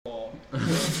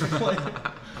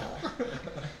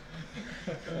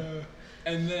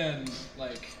And then,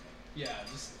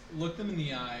 just look them in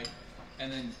the eye,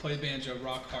 and then play the banjo,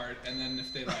 rock hard, and then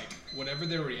if they whatever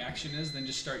their reaction is, then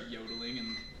just start yodeling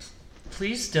and...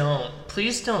 Please don't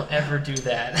ever do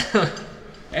that.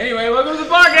 Anyway, welcome to the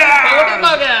podcast! Welcome to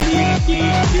the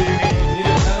podcast!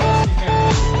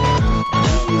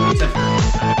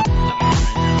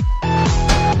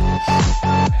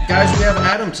 Guys, we have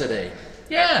Adam today.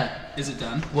 Yeah. Is it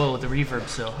done? Whoa, the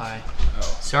reverb's so high. Oh.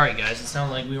 Sorry, guys. It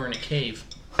sounded like we were in a cave.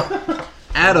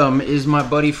 Adam is my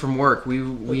buddy from work. We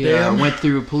went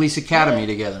through police academy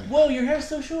together. Whoa, your hair's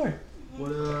so short.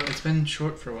 It's been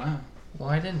short for a while. Well,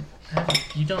 I didn't have it.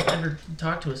 You don't ever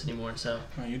talk to us anymore, so...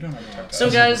 Oh, you don't ever talk to So,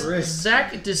 us. guys,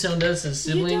 Zach disowned us as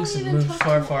siblings and moved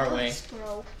far, far away.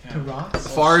 Yeah. To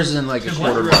Ross? Far as in like a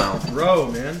quarter mile.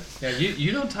 Bro, man. Yeah,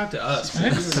 you don't talk to us.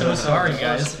 I'm so sorry,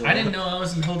 guys. I didn't know I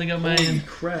wasn't holding up my Holy end.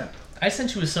 crap. I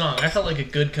sent you a song. I felt like a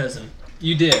good cousin.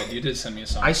 You did send me a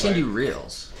song. I send you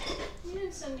reels. You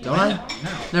didn't send me Don't I?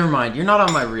 No. Never mind. You're not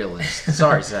on my reel list.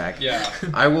 Sorry, Zach. Yeah.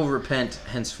 I will repent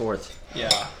henceforth.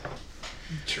 Yeah.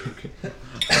 True.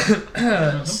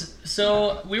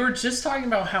 So, we were just talking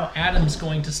about how Adam's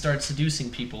going to start seducing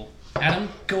people. Adam,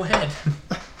 go ahead.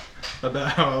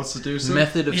 About how I'll seduce him?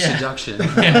 Method of Yeah. seduction.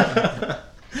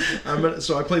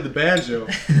 So I played the banjo.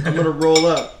 I'm going to roll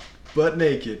up, butt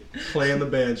naked, playing the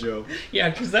banjo. Yeah,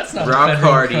 because that's not Rock a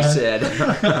federal hard, he crime.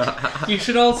 said. You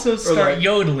should also start like-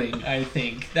 yodeling, I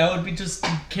think. That would be just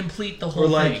complete the whole Or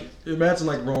like, thing. imagine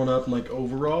like rolling up in like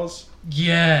overalls.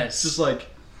 Yes. Just like,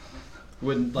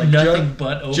 with like nothing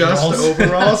but overalls. just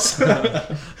overalls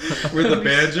with the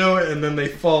banjo, and then they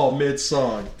fall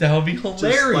mid-song. That would be Just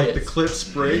hilarious. like the clips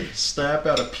break, snap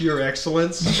out of pure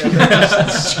excellence, and then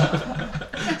just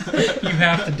You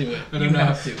have to do it. I You don't know.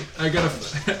 have to. I gotta.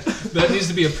 That needs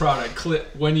to be a product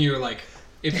clip when you're like,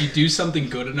 if you do something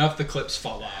good enough, the clips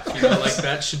fall off. You know, like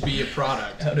that should be a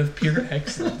product. Out of pure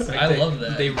excellence. Like I love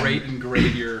that. They rate and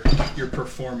grade your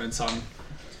performance on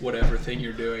whatever thing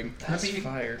you're doing. That's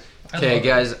fire. I Okay, love it.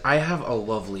 guys, I have a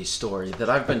lovely story that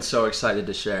I've been so excited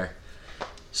to share.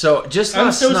 So, just I'm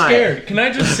last so night, scared. Can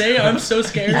I just say I'm so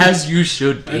scared? as you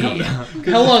should be.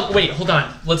 How long? Wait, hold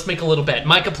on. Let's make a little bet.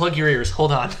 Micah, plug your ears.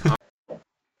 Hold on.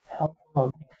 How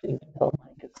long do you think until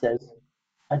Micah says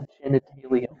a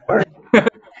genitalia word?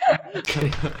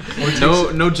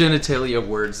 No genitalia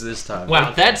words this time.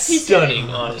 Wow, that's stunning,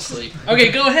 honestly.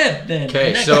 Okay, go ahead then.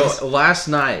 Okay, Next. so last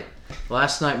night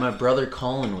my brother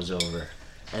Colin was over,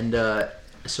 and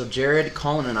so Jared,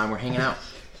 Colin, and I were hanging out,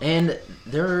 and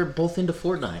they're both into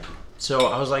Fortnite. So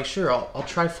I was like, sure, I'll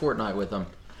try Fortnite with them.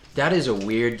 That is a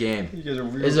weird game. you guys are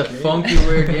real. It's a gamers. funky,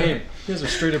 weird game. You guys are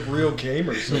straight up real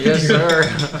gamers. Yes, sir.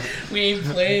 We ain't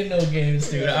playing no games,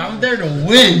 dude. I'm there to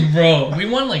win, bro. We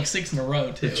won like 6 in a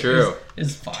row, too. True.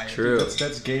 It's fire. True.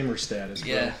 That's gamer status,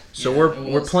 bro. Yeah. So Yeah, we're it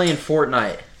was. playing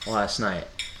Fortnite last night,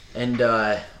 and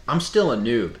I'm still a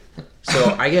noob.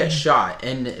 So I get shot,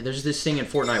 and there's this thing in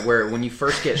Fortnite where when you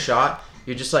first get shot,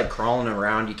 you're just like crawling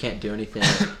around. You can't do anything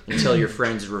until your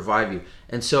friends revive you.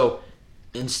 And so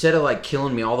instead of like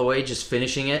killing me all the way, just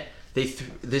finishing it,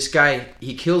 this guy,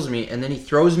 he kills me, and then he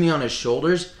throws me on his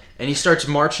shoulders, and he starts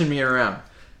marching me around.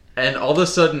 And all of a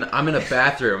sudden, I'm in a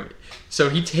bathroom. So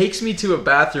he takes me to a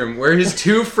bathroom where his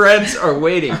 2 friends are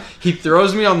waiting. He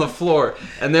throws me on the floor,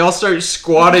 and they all start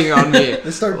squatting on me.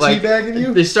 They start teabagging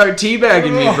you? They start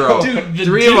teabagging me, bro. Dude, the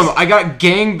 3 of them. I got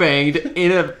gangbanged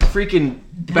in a freaking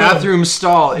bathroom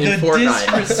stall in The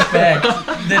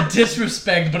Fortnite.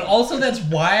 disrespect, but also that's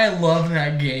why I love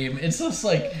that game. It's just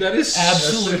like That is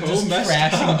absolute so just messed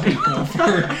trashing up. people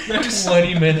for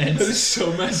 20 That minutes. is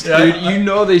so messed up. Dude, you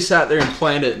know they sat there and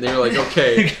planned it, and they were like,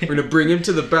 okay, we're going to bring him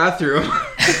to the bathroom,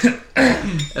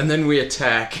 and then we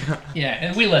attack. Yeah,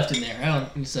 and we left him there.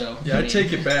 So Yeah, I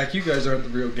take it back. You guys aren't the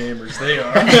real gamers. They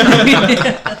are.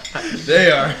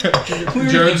 They are.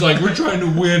 Jared's like, we're trying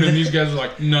to win, and these guys are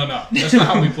like, no, that's not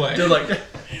how we play. They're like,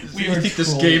 We you are think this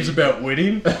trolling. game's about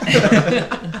winning?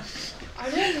 I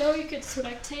didn't know you could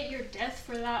spectate your death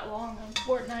for that long on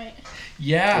Fortnite.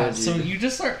 Yeah, Yeah, so dude. you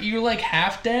just are you're like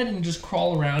half dead and just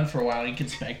crawl around for a while. You can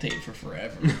spectate for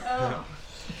forever. Oh.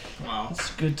 Wow.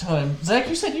 It's a good time. Zach,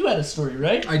 you said you had a story,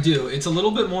 right? I do. It's a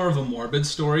little bit more of a morbid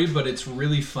story, but it's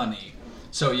really funny.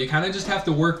 So you kind of just have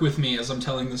to work with me as I'm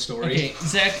telling the story. Okay,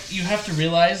 Zach, you have to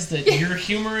realize that your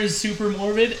humor is super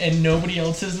morbid and nobody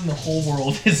else's in the whole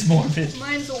world is morbid.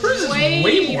 Mine's Hers is way,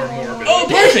 way more morbid. Oh,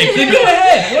 perfect! Then go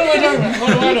ahead! What am I talking about? What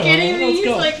am I Are you doing? kidding me? Let's He's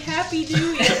go. like Happy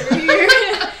Dewey over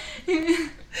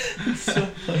here. So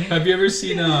funny. Have you ever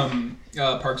seen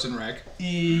Parks and Rec?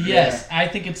 Yes, I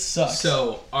think it sucks.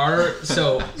 So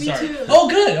Me Sorry. too. Oh,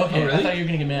 good. Okay, Oh, really? I thought you were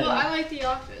gonna get mad. Well, at I like The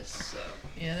Office, so.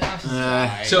 yeah, The Office is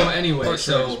alright. so anyway, Parks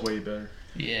and Rec is so way better.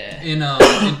 yeah.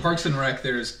 in Parks and Rec,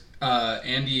 there's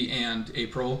Andy and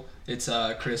April. It's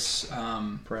Chris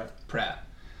Pratt.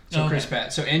 So Okay. Chris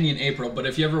Pratt. So Andy and April. But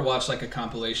if you ever watch like a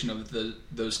compilation of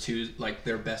those two, like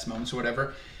their best moments or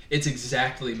whatever, it's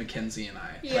exactly Mackenzie and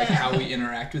I. Yeah. Like how we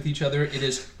interact with each other. It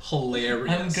is hilarious.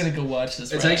 I'm gonna go watch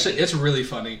this. It's it's really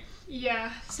funny.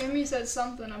 Yeah, Sammy said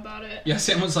something about it. Yeah,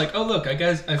 Sam was like, "Oh look,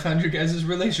 I found your guys'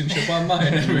 relationship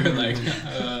online," and we were like,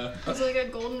 He's like a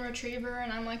golden retriever,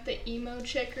 and I'm like the emo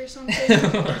chick or something.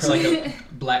 It's like a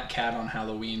black cat on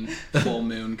Halloween, full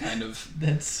moon kind of.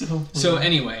 That's so funny. So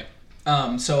anyway,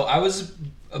 so I was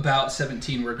about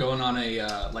 17. We're going on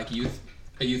a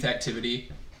youth activity,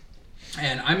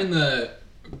 and I'm in the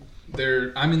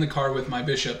car with my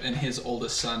bishop and his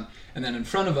oldest son, and then in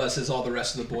front of us is all the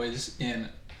rest of the boys in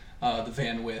the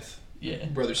van with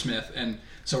Brother Smith, and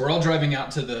so we're all driving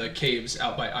out to the caves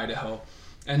out by Idaho,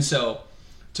 and so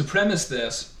to premise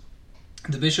this,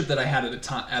 the bishop that I had at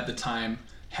the time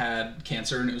had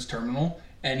cancer and it was terminal,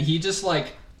 and he just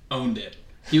like owned it.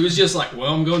 He was just like,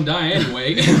 well, I'm going to die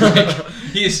anyway. And, like,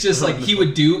 he's just like he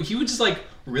would just like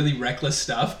really reckless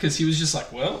stuff because he was just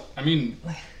like, well, I mean,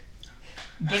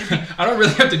 I don't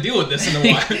really have to deal with this in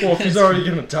a while. Well, if he's already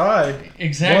gonna die,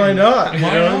 exactly. why not? You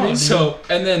Why know what I not? mean? So,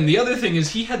 and then the other thing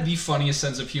is he had the funniest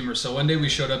sense of humor. So one day we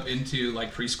showed up into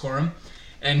like Priestcorum,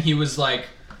 and he was like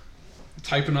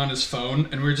typing on his phone,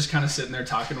 and we were just kind of sitting there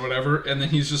talking whatever, and then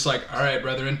he's just like, all right,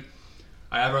 brethren,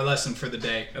 I have our lesson for the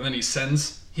day. And then he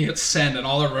hits send, and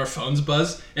all of our phones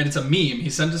buzz, and it's a meme. He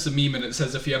sent us a meme, and it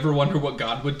says, if you ever wonder what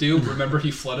God would do, remember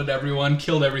he flooded everyone,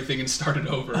 killed everything, and started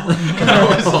over. And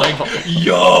I was like,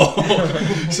 yo!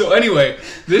 So anyway,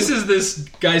 this is this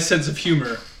guy's sense of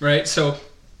humor, right? So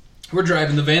we're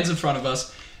driving, the van's in front of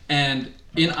us, and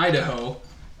in Idaho,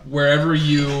 wherever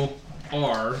you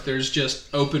are, there's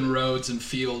just open roads and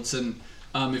fields, and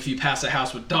if you pass a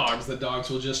house with dogs, the dogs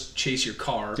will just chase your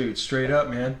car. Dude, straight up,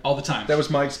 man. All the time. That was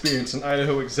my experience in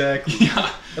Idaho exactly.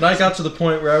 Yeah. And I got to the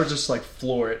point where I was just like,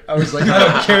 floor it. I was like, I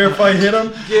don't care if I hit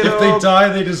them. If they die,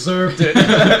 they deserved it.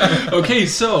 Okay,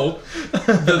 so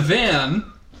the van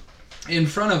in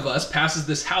front of us passes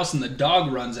this house, and the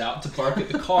dog runs out to bark at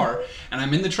the car, and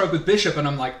I'm in the truck with Bishop, and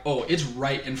I'm like, oh, it's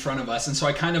right in front of us. And so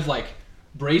I kind of like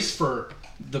brace for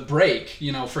the brake,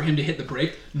 for him to hit the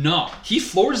brake. No, he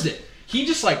floors it. He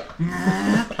just like,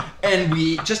 and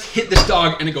we just hit this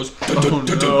dog, and it goes,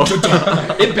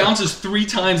 it bounces 3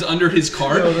 times under his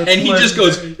car, and he just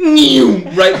goes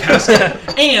right past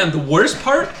it. And the worst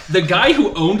part, the guy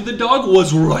who owned the dog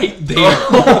was right there.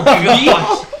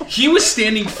 He was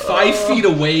standing 5 feet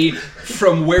away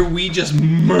from where we just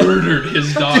murdered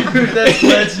his dog. Dude, that's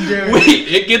legendary. Wait,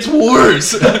 it gets worse.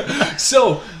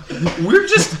 So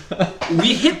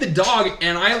we hit the dog,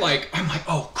 and I'm like,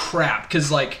 oh crap,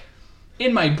 because like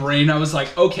in my brain I was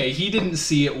like, okay, he didn't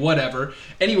see it, whatever.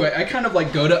 Anyway, I kind of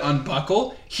like go to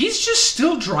unbuckle. He's just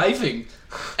still driving,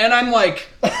 and I'm like,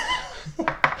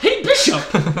 hey Bishop,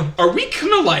 are we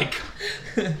gonna like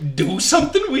do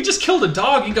something? We just killed a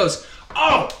dog. He goes,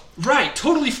 oh right,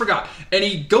 totally forgot. And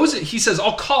he says,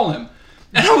 I'll call him.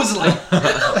 And I was like,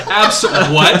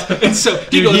 absolutely what? And so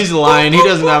he goes, he's lying. He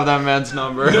doesn't have that man's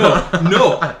number.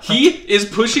 No. He is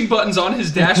pushing buttons on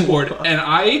his dashboard,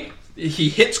 and he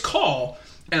hits call,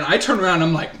 and I turn around, and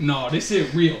I'm like, no, this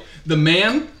isn't real. The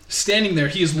man standing there,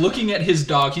 he is looking at his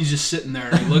dog. He's just sitting there,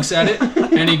 and he looks at it,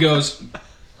 and he goes,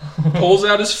 pulls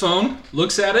out his phone,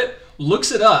 looks at it,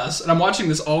 looks at us, and I'm watching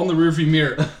this all in the rearview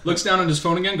mirror, looks down at his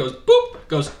phone again, goes, boop,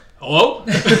 goes, hello?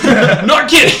 Not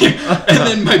kidding. And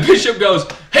then my bishop goes,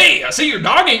 hey, I see your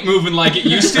dog ain't moving like it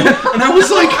used to. And I was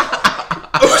like,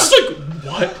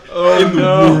 what in the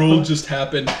world just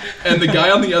happened? And the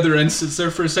guy on the other end sits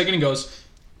there for a second and goes,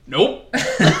 nope,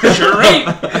 sure ain't.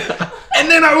 And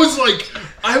then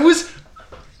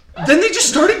then they just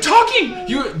started talking.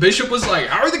 Bishop was like,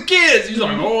 how are the kids? He's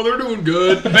like, oh, they're doing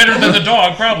good. Better than the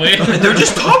dog, probably. And they're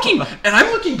just talking. And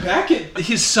I'm looking back at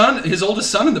his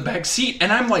oldest son in the back seat,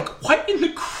 and I'm like, what in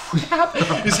the crap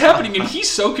is happening? And he's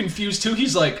so confused too.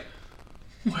 He's like,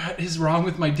 what is wrong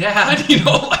with my dad?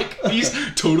 He's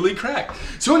totally cracked.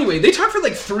 So anyway, they talked for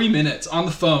like 3 minutes on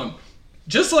the phone.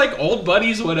 Just like old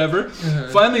buddies, whatever.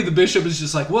 Finally, the bishop is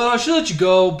just like, well, I should let you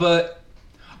go, but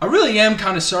I really am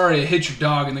kind of sorry I hit your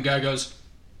dog. And the guy goes,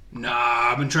 nah,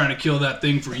 I've been trying to kill that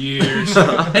thing for years.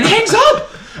 And hangs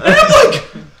up. And I'm like,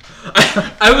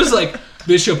 I was like,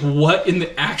 Bishop, what in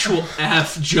the actual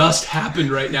F just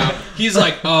happened right now? He's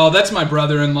like, oh, that's my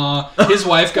brother-in-law. His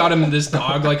wife got him this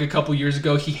dog like a couple years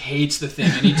ago. He hates the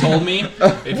thing. And he told me,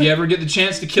 if you ever get the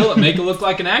chance to kill it, make it look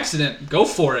like an accident. Go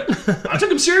for it. I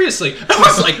took him seriously. I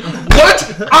was like,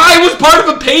 what? I was part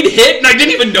of a paid hit and I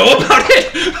didn't even know about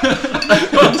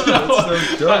it? That's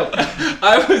so dope.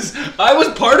 I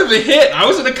was part of a hit. I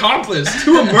was an accomplice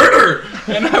to a murder.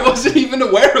 And I wasn't even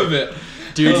aware of it.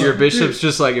 Dude, your bishop's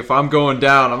just like, if I'm going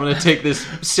down, I'm going to take this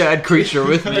sad creature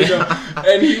with me.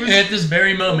 And he was... at this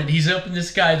very moment, he's up in the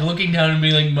sky looking down and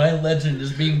being like, my legend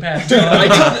is being passed on.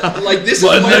 This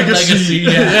Blood is legacy.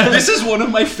 Yeah. This is one of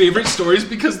my favorite stories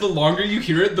because the longer you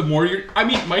hear it, the more you're... I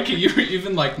mean, Mikey, you were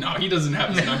even like, no, he doesn't have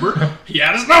his number. He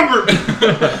had his number.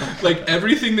 Like,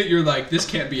 everything that you're like, this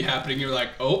can't be happening, you're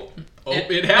like, oh,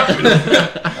 it happened.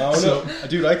 Oh no,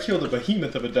 dude! I killed a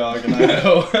behemoth of a dog in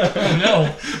Idaho. Oh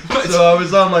no! So I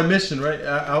was on my mission right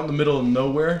out in the middle of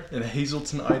nowhere in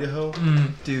Hazleton, Idaho.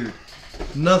 Dude,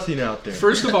 nothing out there.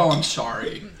 First of all, I'm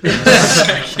sorry.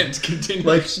 Second, continue.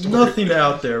 Like your story. nothing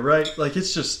out there, right? Like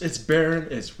it's barren,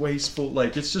 it's wasteful.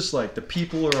 Like it's just like the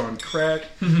people are on crack.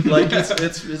 Like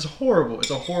it's horrible. It's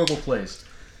a horrible place.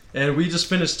 And we just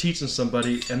finished teaching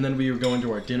somebody, and then we were going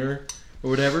to our dinner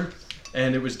or whatever.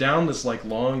 And it was down this like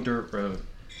long dirt road,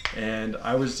 and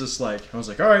I was like,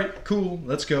 all right, cool,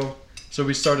 let's go. So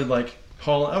we started like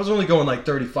hauling. I was only going like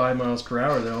 35 miles per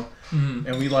hour though,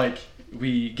 and we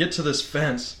get to this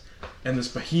fence, and this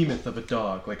behemoth of a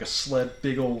dog, like a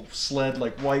big old sled,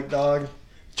 like white dog,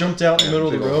 jumped out in the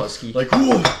middle of the road, husky. like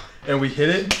whoa, and we hit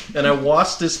it, and I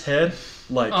watched his head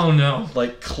like Oh no!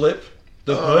 like clip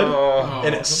the hood,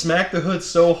 and it smacked the hood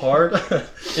so hard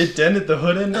it dented the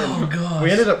hood in. Oh gosh!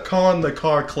 We ended up calling the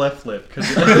car Cleft Lip because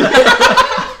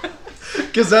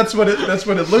that's what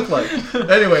it looked like.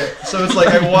 Anyway, so it's like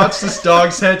I watched this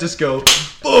dog's head just go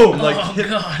boom, like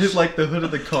hit like the hood of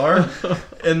the car,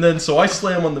 and then so I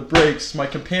slam on the brakes. My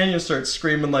companion starts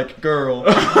screaming like a girl.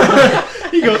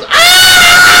 He goes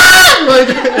ah! Like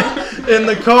in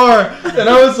the car, and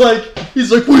I was like,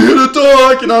 he's like, we hit a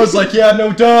dog, and I was like, yeah,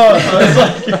 no dog.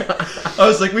 I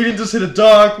was like, we didn't just hit a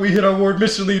dog, we hit our ward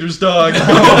mission leader's dog.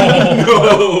 Oh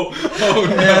no!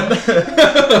 And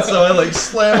so I like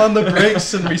slam on the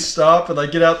brakes and we stop and I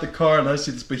get out the car and I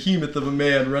see this behemoth of a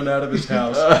man run out of his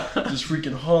house, just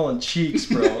freaking hauling cheeks,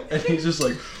 bro. And he's just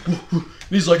like, and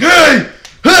he's like, hey,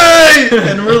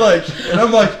 and we're like, and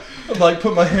I'm like,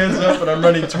 put my hands up and I'm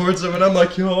running towards him and I'm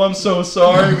like, yo, I'm so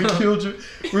sorry, we killed you,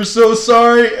 we're so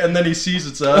sorry. And then he sees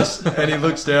it's us and he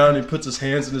looks down, he puts his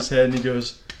hands in his head and he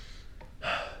goes,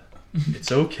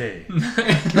 it's okay.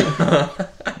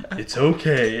 It's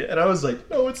okay. And I was like,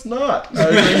 no, it's not. I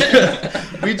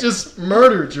was like, we just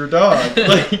murdered your dog.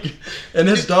 Like, and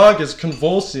his dog is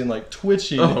convulsing, like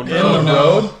twitching in the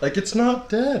road. Like, it's not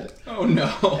dead. Oh no!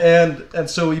 And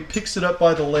so he picks it up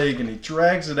by the leg and he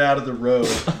drags it out of the road.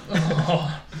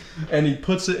 And he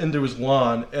puts it into his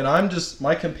lawn. And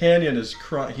my companion is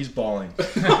crying. He's bawling.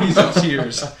 He's in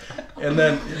tears. And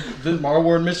then our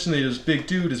ward mission leader's big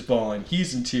dude is bawling.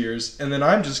 He's in tears. And then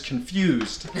I'm just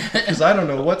confused because I don't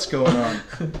know what's going on.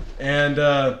 And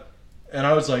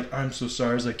I was like, I'm so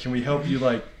sorry. I was like, can we help you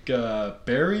like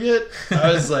bury it?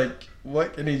 I was like,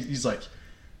 what? And he's like,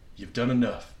 you've done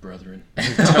enough, brethren.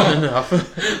 You've done enough.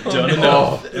 Done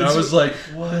enough. And I was like,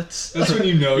 what? That's when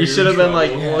you know You you're should have in been like,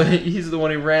 trouble. well, he's the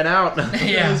one who ran out.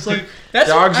 Yeah, It's like,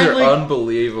 Dogs I'm are like,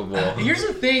 unbelievable. Here's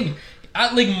the thing.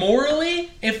 Like,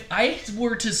 morally, if I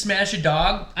were to smash a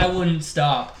dog, I wouldn't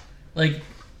stop. Like,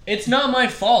 it's not my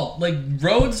fault. Like,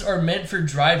 roads are meant for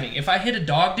driving. If I hit a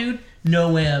dog, dude,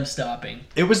 no way I'm stopping.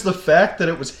 it was the fact that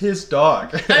it was his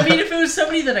dog. I mean, if it was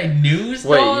somebody that I knew's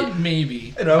Wait, dog,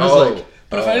 maybe. And I was like,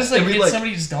 But if I just, like, And we, hit like-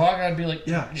 somebody's dog, I'd be like...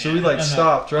 yeah. So we like I'm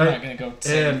stopped, right? I'm not gonna go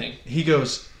say And anything. he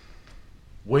goes,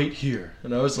 wait here.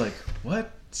 And I was like,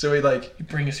 what? So he like, You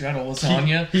bring us around a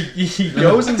lasagna. he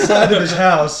goes inside of his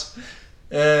house,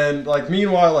 and like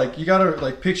meanwhile, like you gotta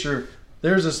like picture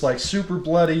there's this like super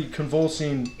bloody,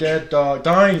 convulsing, dead dog,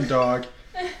 dying dog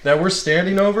that we're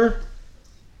standing over,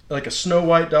 like a Snow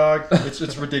White dog.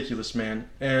 It's ridiculous, man.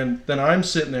 And then I'm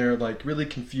sitting there like really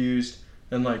confused,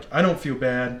 and like I don't feel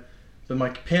bad, but my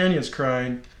companion's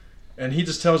crying. And he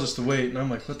just tells us to wait, and I'm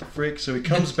like, what the frick? So he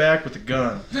comes back with a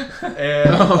gun. And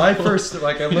I first,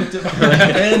 like, I looked at my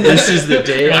companion. This is the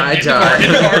day I die.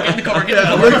 Get the car, Yeah,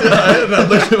 I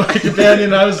looked at my companion,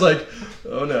 and I was like,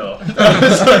 oh no. I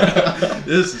was like,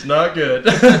 this is not good.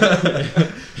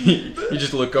 You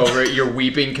just look over at your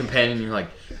weeping companion and you're like,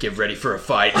 get ready for a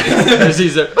fight. As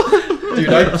he's like, Dude,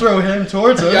 I'd throw him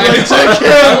towards him. Yeah, Like, take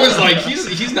him. I was like,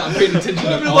 he's not paying attention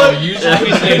at all. like- Usually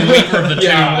He's the weaker of the two.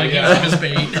 Yeah, Like, yeah. he's like a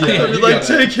spade. Yeah. I'd be you like,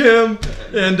 gotta- take him.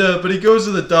 And but he goes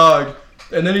to the dog,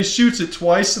 and then he shoots it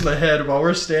twice in the head while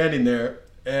we're standing there.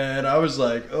 And I was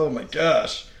like, oh my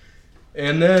gosh.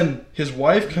 And then his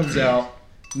wife comes out,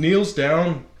 kneels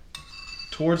down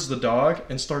towards the dog,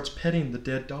 and starts petting the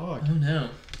dead dog. Oh no.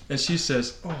 And she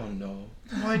says, oh no,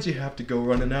 why'd you have to go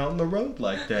running out on the road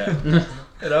like that?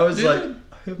 And I was like,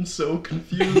 I'm so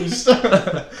confused.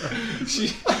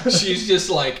 she's just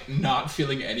like not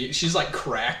feeling any. She's like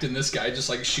cracked, and this guy just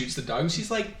like shoots the dog, and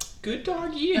she's like, "Good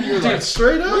doggy," and you're Dude, like,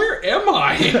 straight up. "Where am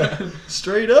I?"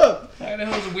 Straight up.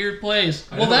 Idaho's a weird place.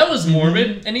 I Well, know. that was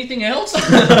morbid. Anything else?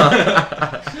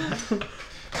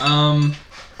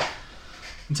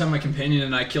 One time, my companion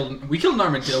and I killed an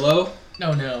armadillo.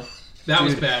 No, no. That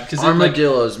was Dude, bad because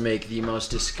Armadillos make the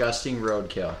most disgusting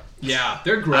roadkill. yeah,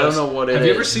 they're gross. I don't know what it Have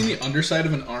you ever is. seen the underside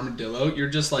of an armadillo? You're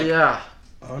just like, Yeah.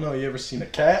 I don't know, you ever seen a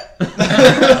cat?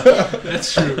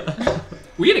 that's true.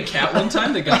 We had a cat one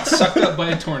time that got sucked up by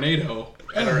a tornado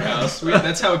at our house.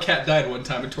 That's how a cat died one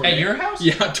time. A tornado. At your house?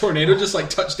 Yeah, a tornado just like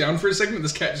touched down for a second. And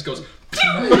this cat just goes,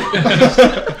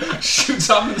 shoots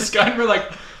off in the sky, and we're like,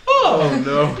 oh. Oh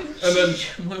no. And then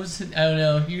What was it? I don't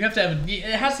know. You have to have. It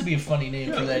has to be a funny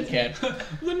name for that cat.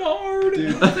 Leonard.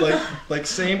 Dude, like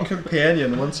same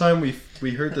companion. One time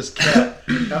we heard this cat,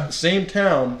 same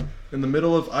town, in the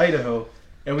middle of Idaho,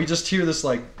 and we just hear this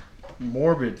like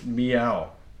morbid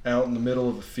meow out in the middle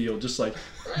of the field, just like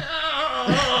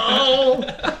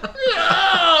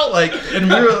like,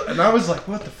 and I was like,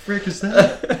 what the frick is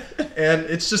that? And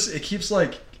it keeps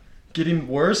like getting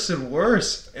worse and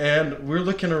worse, and we're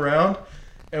looking around,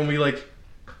 and we like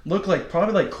look like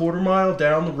probably like quarter mile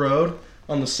down the road,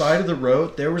 on the side of the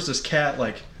road there was this cat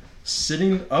like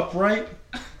sitting upright,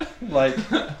 like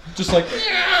just like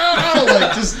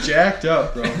like just jacked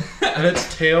up, bro, and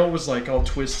its tail was like all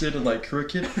twisted and like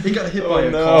crooked. It got hit by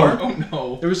a car. Oh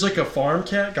no. It was like a farm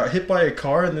cat got hit by a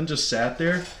car and then just sat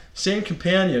there. Same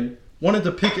companion wanted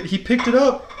to pick it. He picked it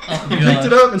up. Oh, He picked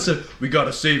it up and said, "We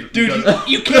gotta save it." Dude,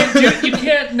 you can't do. You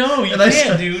can't. No, you And I can't,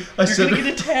 said- dude. I You're said- gonna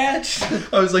get attached.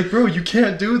 I was like, "Bro, you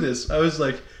can't do this." I was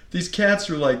like, "These cats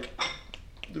are like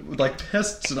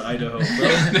pests in Idaho,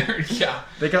 bro. Yeah.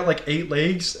 They got like 8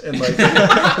 legs and like."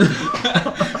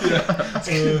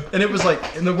 And it was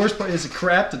like, and the worst part is it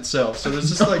crapped itself. So there's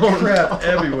just like crap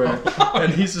everywhere.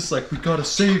 And he's just like, "We gotta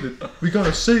save it. We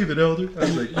gotta save it, Elder." I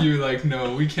was like. You're like,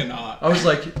 no, we cannot. I was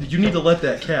like, you need to let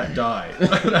that cat die.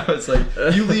 And I was like,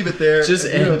 you leave it there. Just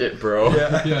and, you know, end it, bro.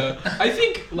 Yeah. Yeah. I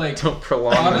think like Don't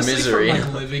prolong honestly, the misery.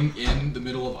 from like living in the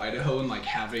middle of Idaho and like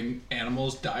having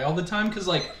animals die all the time, because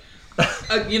like,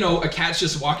 a cat's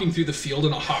just walking through the field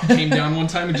and a hawk came down one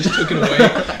time and just took it away,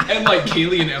 and like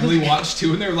Kaylee and Emily watched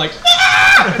too, and they were like,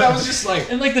 ah! And I was just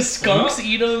like, And like the skunks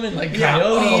eat them, and like yeah.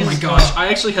 coyotes. Oh my gosh, I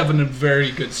actually have a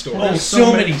very good story. Oh, There's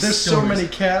so many There's so stories. many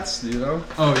cats, you know?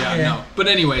 Oh yeah, Yeah. no. But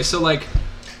anyway, so like,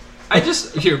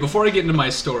 before I get into my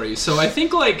story, so I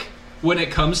think like when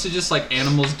it comes to just like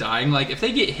animals dying, like if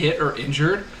they get hit or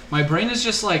injured, my brain is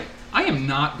just like, I am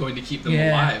not going to keep them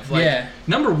Yeah, alive. Like, yeah.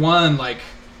 number one, like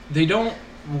they don't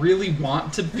really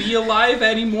want to be alive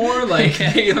anymore. Like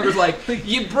they were like,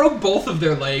 you broke both of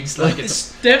their legs. Like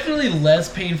it's It's definitely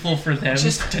less painful for them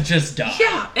Just- to just die.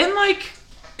 yeah, and like.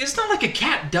 It's not like a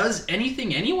cat does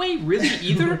anything anyway, really,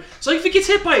 either. So like, if it gets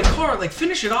hit by a car, like,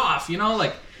 finish it off,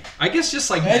 like, I guess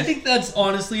just like... I think that's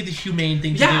honestly the humane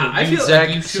thing to Yeah, do. I feel Zach,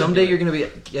 like you should someday do you're gonna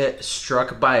get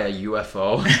struck by a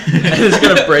UFO, and it's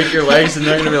gonna break your legs, and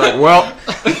they're gonna be like, "Well,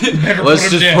 let's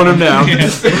just put him down."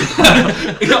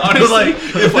 honestly,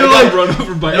 if I got run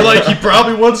over by They're like, he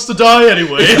probably wants to die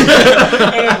anyway. and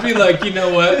I'd be like, you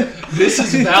know what? This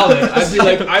is valid. I'd be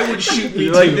like, I would shoot me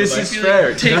You're too. like, "This is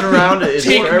fair. Turn around, it's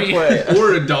take fair me." play."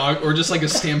 Or a dog, or just like a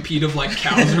stampede of like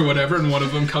cows or whatever, and one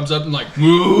of them comes up and like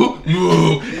moo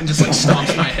moo, and just like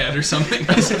stomps my head or something.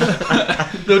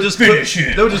 They'll just Finish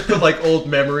it. They'll just put like old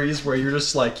memories where you're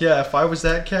just like, yeah, if I was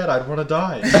that cat, I'd want to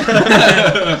die.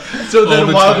 So All then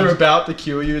the while time. they're about to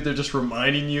kill you, they're just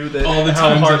reminding you that All the how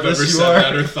times I've heartless ever you said are.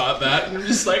 that or thought that, and I'm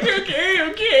just like,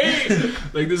 okay.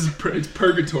 Like this is it's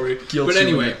purgatory. Guilt But you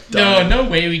anyway, when you die. No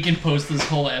way we can post this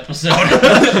whole episode.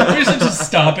 We should just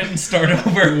stop it and start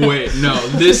over. wait, no,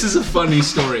 this is a funny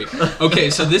story. Okay,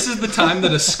 so this is the time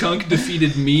that a skunk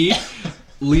defeated me,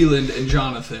 Leland, and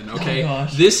Jonathan. Okay, Oh,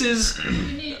 gosh. this is You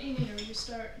need to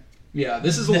restart. yeah,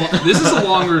 this is a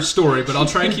longer story, but I'll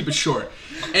try and keep it short.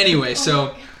 Anyway,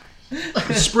 so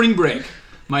spring break.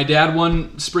 My dad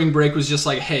one spring break was just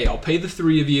like, hey, I'll pay the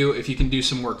 3 of you if you can do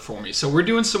some work for me. So we're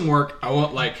doing some work. I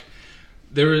want like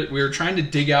we were trying to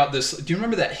dig out this. Do you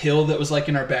remember that hill that was like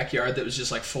in our backyard that was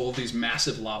just like full of these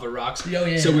massive lava rocks? Oh,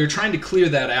 yeah. So we were trying to clear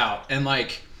that out, and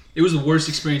like it was the worst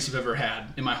experience I've ever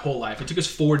had in my whole life. It took us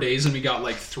 4 days, and we got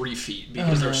like 3 feet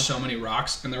because there were so many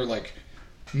rocks, and they were like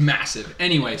massive.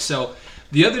 Anyway, so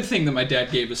the other thing that my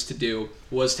dad gave us to do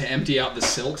was to empty out the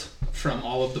silt from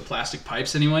all of the plastic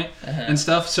pipes anyway and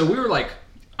stuff. So we were like,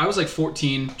 I was like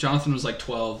 14, Jonathan was like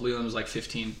 12, Leland was like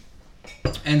 15.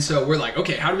 And so we're like,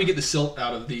 okay, how do we get the silt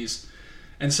out of these?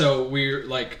 And so we're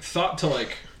like thought to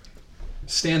like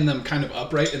stand them kind of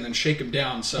upright and then shake them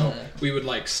down. So we would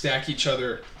like stack each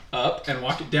other up and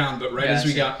walk it down, but as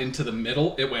we got into the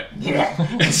middle, it went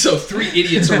and so 3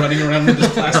 idiots are running around with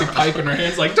this plastic pipe in our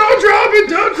hands like, don't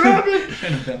drop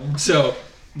it. So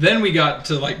then we got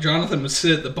to like, Jonathan would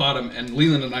sit at the bottom and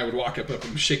Leland and I would walk up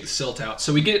and shake the silt out.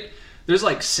 So there's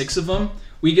like 6 of them.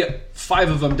 We get 5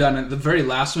 of them done, and the very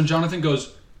last one, Jonathan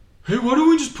goes, hey, why don't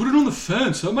we just put it on the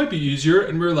fence? That might be easier.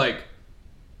 And we're like,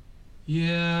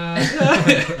 yeah.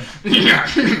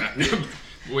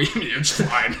 It's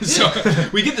fine. So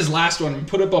we get this last one, we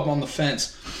put it up on the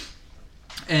fence,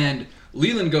 and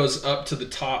Leland goes up to the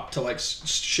top to like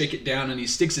shake it down, and he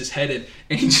sticks his head in,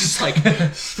 and he just like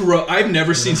I've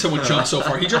never seen someone jump so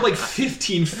far. He jumped like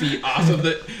 15 feet off of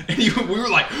it, and we were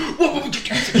like, whoa,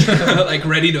 like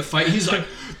ready to fight. He's like,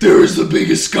 there's the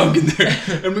biggest skunk in there,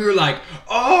 and we were like,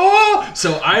 oh.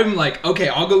 So I'm like, okay,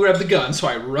 I'll go grab the gun. So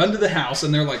I run to the house,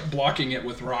 and they're like blocking it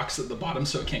with rocks at the bottom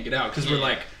so it can't get out, because we're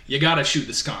like, you gotta shoot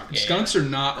the skunk. Yeah. Skunks are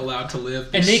not allowed to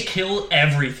live. And they kill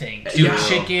everything. Dude,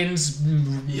 chickens,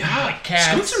 like cats.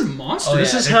 Skunks are monsters. Oh,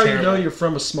 This yeah, is they're how terrible. you know you're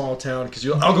from a small town, because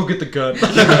I'll go get the gun.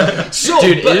 So,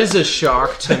 Dude, it is a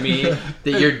shock to me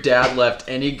that your dad left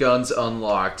any guns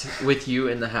unlocked with you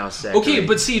in the house. Zachary. okay,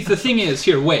 but see, the thing is,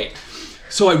 here, wait.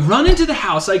 So I run into the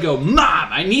house, I go, Mom,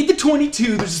 I need the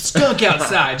 22, there's a skunk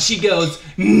outside. She goes,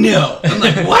 no. I'm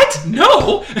like, what?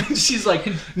 No? And she's like,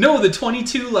 no, the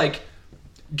 22, like,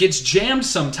 gets jammed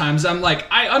sometimes. I'm like,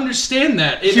 I understand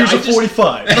that. Here's a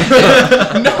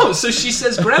 45. No, so she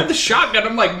says, grab the shotgun.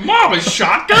 I'm like, Mom, a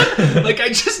shotgun? Like, I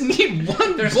just need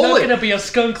one There's not bullet. gonna be a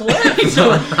skunk left.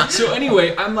 So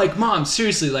anyway, I'm like, Mom,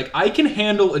 seriously, like, I can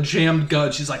handle a jammed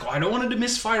gun. She's like, well, I don't want it to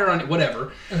misfire on it,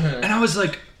 whatever. And I was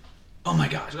like, oh my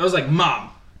gosh. I was like, Mom,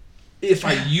 if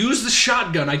I use the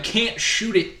shotgun, I can't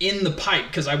shoot it in the pipe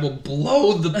because I will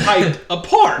blow the pipe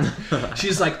apart.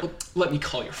 She's like, well, let me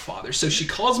call your father. So she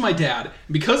calls my dad.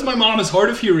 Because my mom is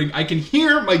hard of hearing, I can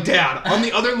hear my dad on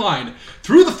the other line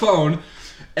through the phone.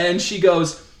 And she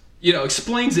goes,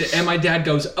 explains it. And my dad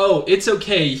goes, oh, it's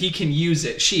okay. He can use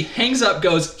it. She hangs up,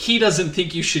 goes, he doesn't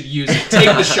think you should use it. Take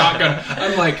the shotgun.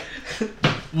 I'm like,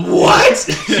 what?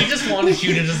 She just wanted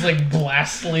you to just like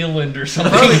blast Leland or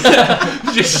something.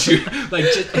 Just shoot.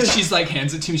 She's like,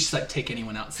 hands it to me. She's like, take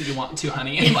anyone else that you want to,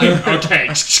 honey. And I'm like,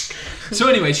 okay. So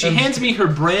anyway, she hands me her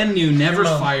brand new, never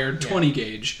fired 20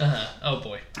 gauge. Oh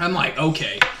boy. I'm like,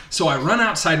 okay. So I run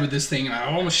outside with this thing, and I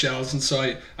have all my shells, and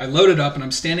so I load it up, and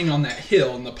I'm standing on that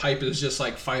hill, and the pipe is just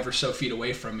like 5 or so feet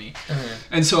away from me.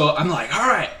 And so I'm like, all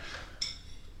right,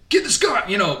 get the skunk,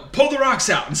 pull the rocks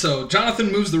out. And so Jonathan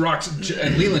moves the rocks,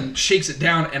 and Leland shakes it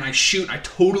down, and I shoot, and I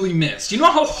totally missed. You know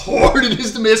how hard it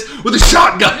is to miss with a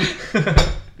shotgun?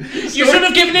 You should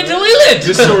have given it to Leland!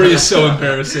 This story is so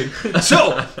embarrassing.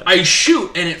 So, I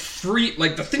shoot, and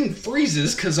the thing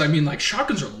freezes, because,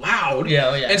 shotguns are loud.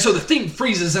 Yeah. And so the thing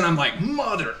freezes, and I'm like,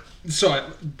 mother. So,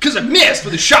 because I missed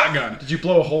with a shotgun. Did you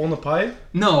blow a hole in the pipe?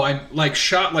 No, I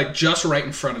shot, just right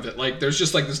in front of it. Like, there's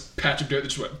just, this patch of dirt that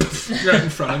just went right in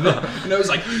front of it. And I was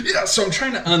like, yeah, so I'm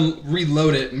trying to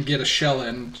reload it and get a shell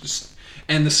in.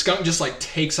 And the skunk just,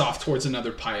 takes off towards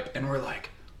another pipe. And we're like,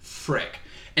 frick.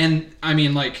 And,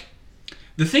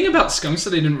 the thing about skunks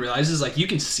that I didn't realize is, you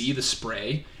can see the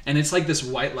spray, and it's this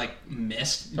white,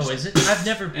 mist. Oh, is it? I've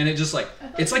never... And it just,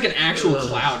 it's like an actual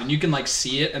cloud, and you can,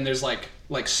 see it, and there's,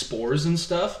 spores and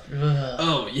stuff. Ugh.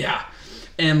 Oh, yeah.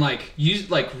 And, you,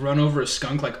 run over a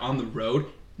skunk, on the road.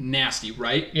 Nasty,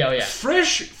 right? Yeah.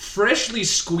 Freshly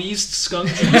squeezed skunk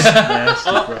juice.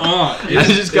 Nasty, bro. I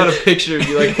just got a picture of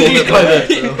you holding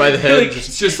it by the head.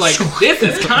 It's just this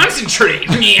is concentrate.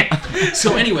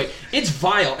 So anyway, it's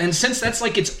vile, and since that's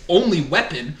its only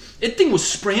weapon, it thing was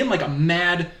spraying like a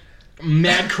mad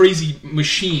crazy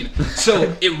machine.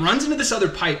 So it runs into this other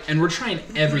pipe, and we're trying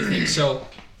everything. So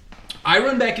I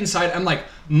run back inside. I'm like,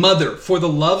 Mother, for the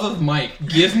love of Mike,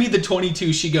 give me the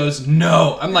 22. She goes,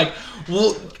 no. I'm like,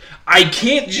 well, I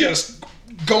can't just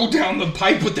go down the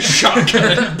pipe with the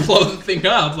shotgun and blow the thing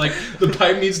up. The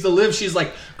pipe needs to live. She's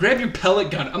like, grab your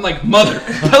pellet gun. I'm like, Mother,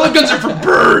 pellet guns are for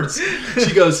birds.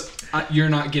 She goes, you're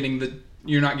not getting the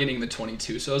you're not getting the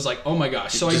 22. So I was like, oh my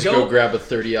gosh. So just I go grab a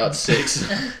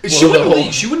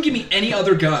 30-06. She wouldn't give me any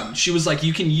other gun. She was like,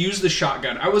 you can use the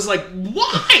shotgun. I was like,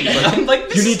 why? I'm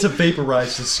like, You need to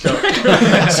vaporize the skunk.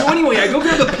 So anyway, I go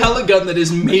grab a pellet gun that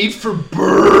is made for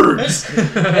birds.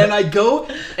 And I go,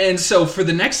 and so for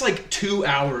the next like 2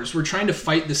 hours, we're trying to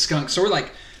fight the skunk. So we're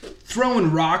like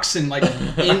throwing rocks and like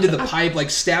into the pipe, like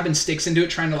stabbing sticks into it,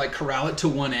 trying to like corral it to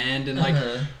one end. And like,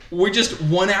 we're just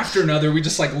one after another, we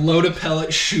just like load a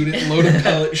pellet, shoot it, load a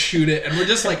pellet, shoot it. And we're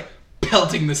just like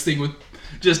pelting this thing with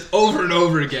just over and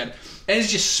over again. And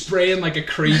it's just spraying like a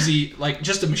crazy, like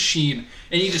just a machine.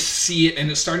 And you just see it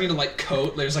and it's starting to like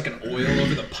coat. There's like an oil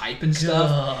over the pipe and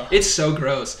stuff. It's so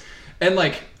gross. And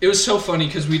like, it was so funny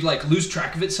because we'd like lose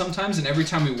track of it sometimes. And every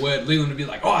time we would, Leland would be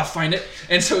like, oh, I find it.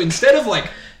 And so instead of like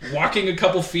walking a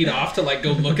couple feet off to like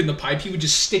go look in the pipe, he would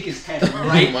just stick his head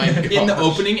right in the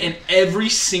opening. And every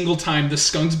single time the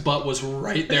skunk's butt was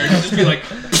right there. And he'd just be like,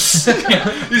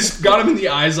 yeah, just got him in the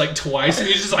eyes like twice. And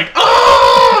he's just like,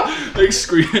 ah! Like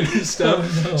screaming and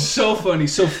stuff. Oh, no. So funny.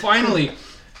 So finally,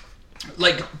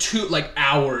 like 2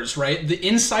 hours, right? The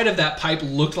inside of that pipe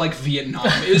looked like Vietnam.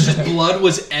 It was just blood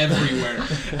was everywhere.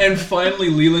 And finally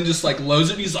Leland just like loads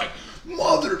it and he's like,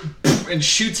 mother, and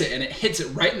shoots it and it hits it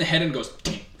right in the head and goes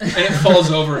and it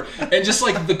falls over. And just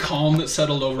like the calm that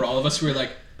settled over all of us, we were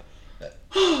like,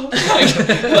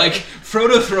 like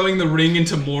Frodo throwing the ring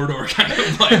into Mordor, kind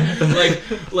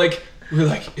of like we're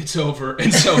like, it's over.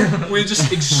 And so we're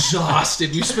just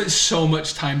exhausted. We spent so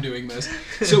much time doing this.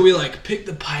 So we like pick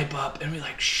the pipe up and we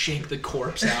like shake the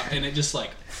corpse out and it just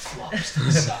like flops to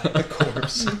the side. The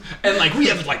corpse. And like we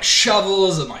have like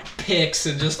shovels and like picks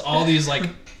and just all these like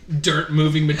dirt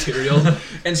moving material.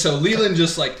 And so Leland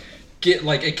just like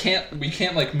we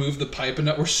can't like move the pipe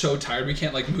enough. We're so tired we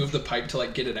can't like move the pipe to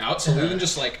like get it out. So Leland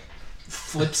just like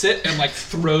flips it and like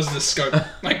throws the skunk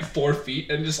like 4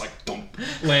 feet and just like thump,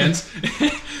 lands.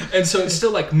 And so it's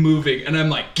still like moving and I'm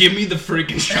like, give me the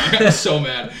freaking shotgun. I'm so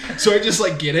mad. So I just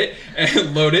like get it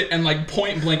and load it and like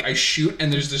point blank I shoot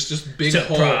and there's this just big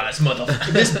surprise, hole. motherfucker.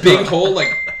 This big hole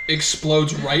like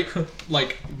explodes right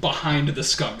like behind the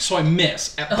skunk. So I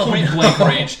miss at point blank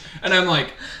range and I'm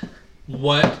like,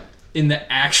 what in the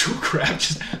actual crap?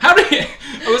 Just how did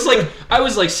I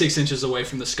was like 6 inches away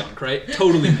from the skunk, right?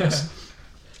 Totally missed.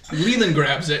 Leland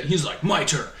grabs it, he's like, my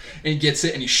turn. And he gets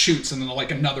it and he shoots and then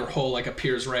like another hole like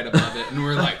appears right above it. And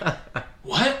we're like,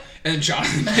 what? And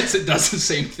Jonathan gets it, does the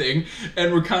same thing.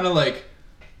 And we're kind of like,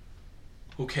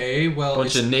 okay, well.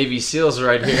 Bunch of Navy SEALs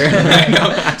right here. I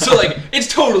know. So like,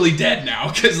 it's totally dead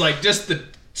now because like just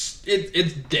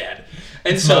it's dead.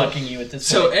 And it's so, mocking you at this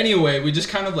point. So anyway, we just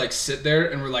kind of like sit there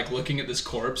and we're like looking at this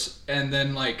corpse and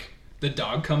then like the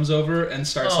dog comes over and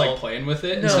starts like playing with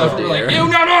it and stuff. And we're like, ew,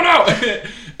 no.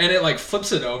 And it like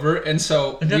flips it over. And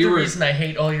so another reason I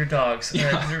hate all your dogs.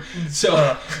 Yeah.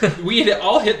 So we had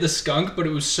all hit the skunk, but it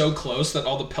was so close that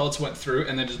all the pellets went through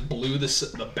and then just blew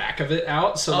the back of it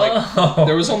out. So like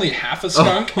there was only half a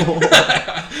skunk.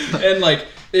 And like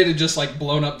it had just like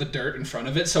blown up the dirt in front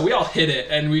of it. So we all hit it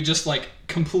and we just like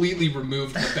completely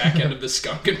removed the back end of the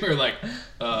skunk. And we were like,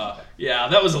 yeah,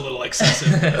 that was a little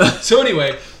excessive. So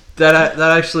anyway. That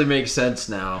actually makes sense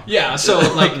now. Yeah, so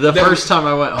like the first time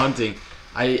I went hunting,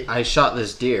 I shot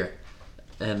this deer,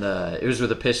 and it was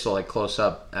with a pistol, like close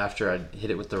up after I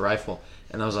hit it with the rifle,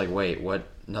 and I was like, wait, what?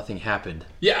 Nothing happened.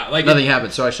 Yeah, like nothing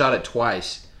happened. So I shot it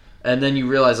twice, and then you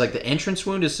realize like the entrance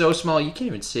wound is so small you can't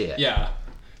even see it. Yeah,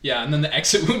 and then the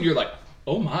exit wound, you're like,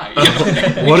 oh my,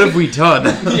 what have we done?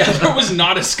 Yeah, there was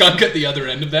not a skunk at the other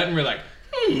end of that, and we're like.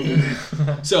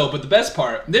 So, but the best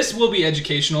part, this will be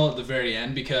educational at the very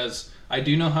end because I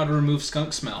do know how to remove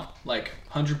skunk smell, like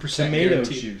 100% tomato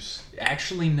guaranteed. Juice.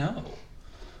 Actually, no.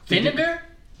 Vinegar?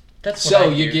 That's what so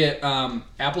I you hear. get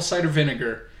apple cider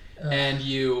vinegar, and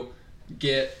you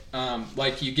get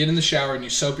you get in the shower and you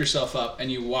soap yourself up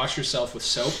and you wash yourself with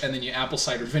soap and then you apple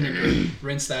cider vinegar,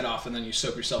 rinse that off, and then you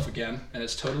soap yourself again, and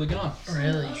it's totally gone.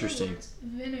 Really interesting.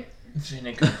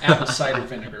 Vinegar. Apple cider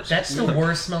vinegar. That's the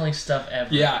worst smelling stuff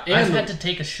ever. Yeah, and I've had to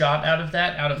take a shot out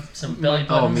of some belly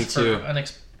buttons me too. for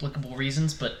inexplicable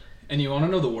reasons, but. And you want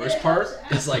to know the worst part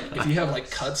is like if you have like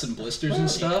cuts and blisters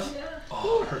and stuff.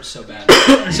 Oh, it hurts so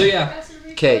bad. So yeah.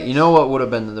 Okay, you know what would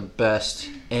have been the best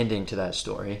ending to that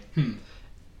story?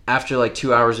 After like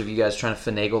 2 hours of you guys trying to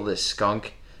finagle this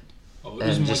skunk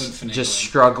and just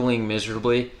struggling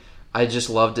miserably, I just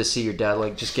love to see your dad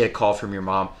like just get a call from your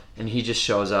mom and he just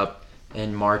shows up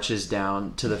and marches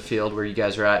down to the field where you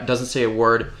guys are at. Doesn't say a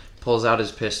word, pulls out his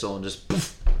pistol and just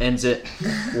poof, ends it,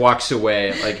 walks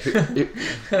away. Like,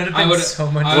 I would so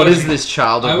much. what is this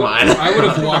child of mine? I would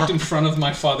have walked in front of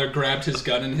my father, grabbed his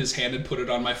gun in his hand, and put it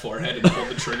on my forehead and pulled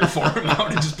the trigger for him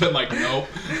out, and just been like, nope.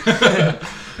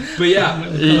 But yeah,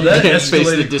 You that can't face the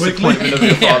escalated disappointment of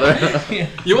your father. Yeah.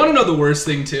 you want to know the worst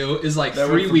thing too? Is like That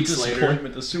 3 went from weeks later.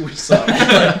 disappointment to suicide.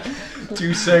 Like,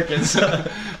 2 seconds.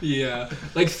 Yeah,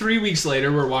 like 3 weeks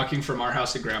later, we're walking from our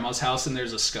house to Grandma's house, and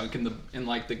there's a skunk in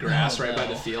the grass right by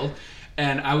the field,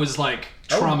 and I was like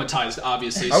traumatized.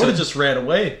 Obviously, I would have just ran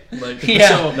away. Like, Yeah.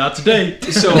 So, not today.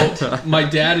 So my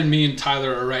dad and me and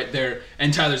Tyler are right there,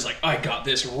 and Tyler's like, I got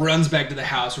this, runs back to the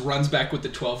house, runs back with the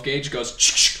 12 gauge,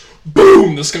 goes,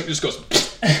 boom, the skunk just goes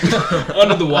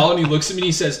under the wall, and he looks at me and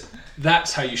he says,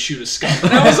 that's how you shoot a skunk.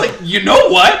 And I was like, you know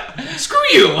what? Screw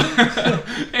you.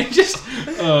 And just,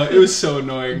 it was so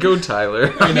annoying. Go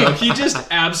Tyler. I know, he just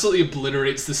absolutely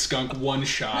obliterates the skunk one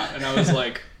shot, and I was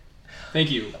like,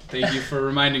 thank you for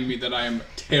reminding me that I am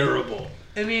terrible.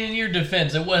 I mean, in your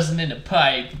defense, it wasn't in a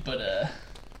pipe, but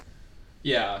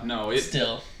Yeah, no,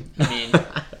 still, I mean,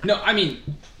 no, I mean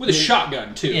with a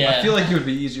shotgun too. Yeah. I feel like it would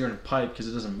be easier in a pipe because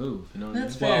it doesn't move. You know what That's I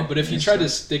mean? fair. Well, but if you tried to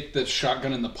stick the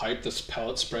shotgun in the pipe, this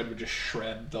pellet spread would just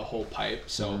shred the whole pipe.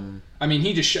 So, I mean,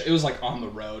 he just it was like on the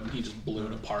road, and he just blew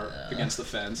it apart against the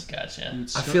fence. gotcha.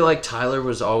 I feel like Tyler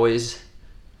was always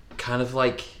kind of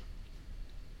like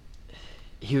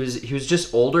he was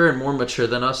just older and more mature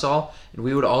than us all, and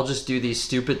we would all just do these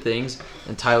stupid things,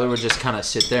 and Tyler would just kind of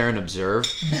sit there and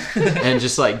observe and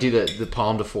just like do the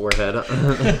palm to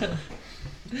forehead.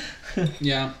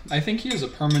 Yeah, I think he is a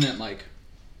permanent like.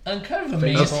 I'm kind of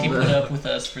amazed he put up with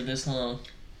us for this long.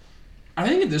 I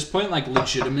think at this point, like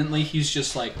legitimately, he's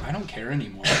just like, I don't care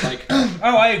anymore. Like, Oh,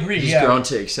 I agree. He's yeah. grown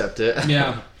to accept it.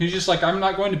 yeah, he's just like, I'm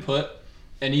not going to put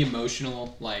any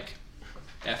emotional like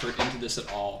effort into this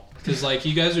at all, because like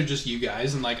you guys are just you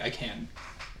guys, and like I can't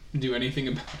do anything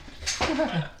about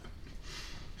it.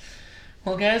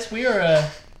 Well, guys, we're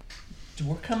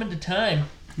coming to time.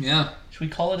 Yeah. Should we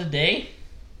call it a day?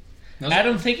 That's-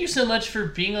 Adam, thank you so much for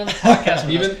being on the podcast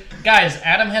with us. Guys,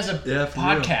 Adam has a Yeah, for real.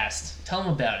 podcast. Tell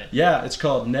him about it. Yeah, it's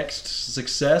called Next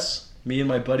Success. Me and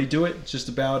my buddy do it. It's just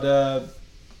about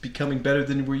becoming better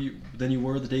than you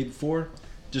were the day before.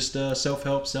 Just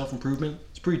self-help, self-improvement.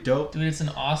 It's pretty dope. Dude, it's an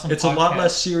awesome It's podcast. a lot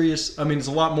less serious. I mean, it's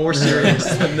a lot more serious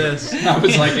than this. I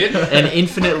was like it, And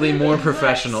infinitely more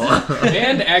professional.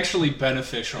 and actually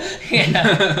beneficial.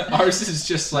 Yeah. Ours is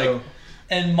just like. So,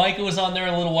 And Micah was on there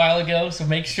a little while ago, so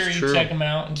make sure you True. check him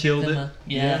out. And Killed give it. them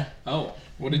yeah. Oh,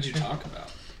 what did you talk about?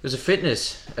 It was a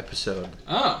fitness episode.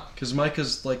 Oh, because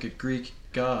Micah's like a Greek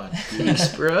god. Thanks,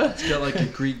 bruh. He's got like a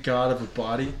Greek god of a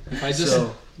body. if I just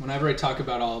So- whenever I talk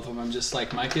about all of them, I'm just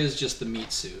like Micah is just the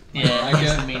meat suit. Like, Yeah, Micah,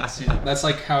 he's the meat suit. That's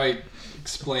like how I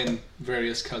explain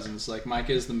various cousins. Like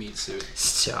Micah is the meat suit.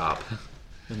 Stop.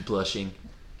 I'm blushing.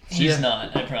 He's Yeah.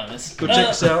 not, I promise. Go check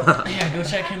us out. Yeah, go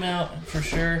check him out for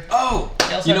sure. Oh,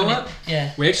 He also you know have an- what?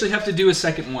 Yeah. We actually have to do a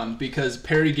second one because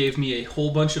Perry gave me a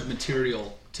whole bunch of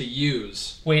material to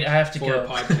use Wait, I have to for a go.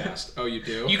 podcast. Oh, you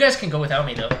do? You guys can go without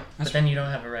me, though. But then you don't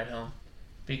have a ride home.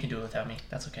 But you can do it without me.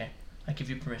 That's okay. I give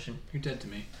you permission. You're dead to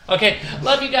me. Okay,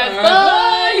 love you guys. Bye.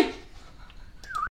 Bye.